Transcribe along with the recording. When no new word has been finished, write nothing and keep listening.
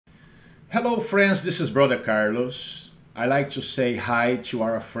Hello friends, this is Brother Carlos. I like to say hi to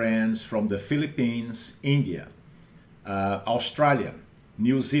our friends from the Philippines, India, Australia,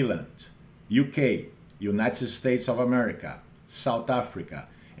 New Zealand, UK, United States of America, South Africa,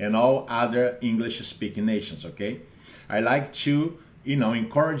 and all other English-speaking nations, okay? I like to,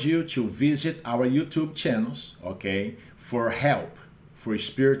 encourage you to visit our YouTube channels, okay, for help, for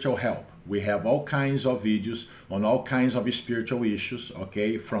spiritual help. We have all kinds of videos on all kinds of spiritual issues,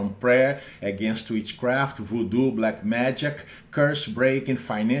 okay? From prayer against witchcraft, voodoo, black magic, curse breaking,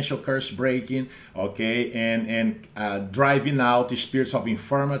 financial curse breaking, okay? And driving out the spirits of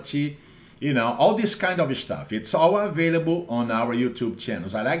infirmity, all this kind of stuff. It's all available on our YouTube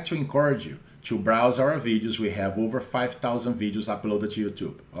channels. I like to encourage you to browse our videos. We have over 5,000 videos uploaded to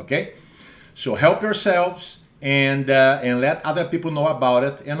YouTube, okay? So help yourselves. And let other people know about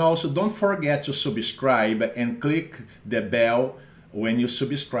it. And also don't forget to subscribe and click the bell when you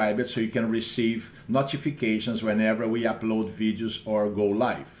subscribe it so you can receive notifications whenever we upload videos or go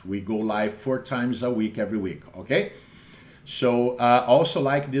live. We go live 4 times a week every week, okay? So also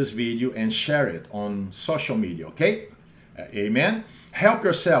like this video and share it on social media, okay? Amen? Help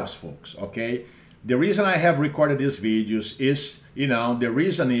yourselves, folks, okay? The reason I have recorded these videos is, the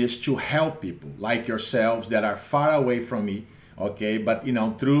reason is to help people like yourselves that are far away from me, okay? But,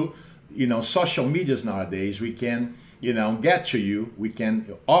 through, social medias nowadays, we can, get to you. We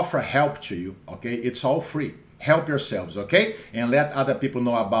can offer help to you, okay? It's all free. Help yourselves, okay? And let other people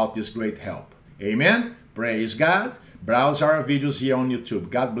know about this great help. Amen? Praise God. Browse our videos here on YouTube.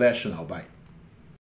 God bless you now. Bye.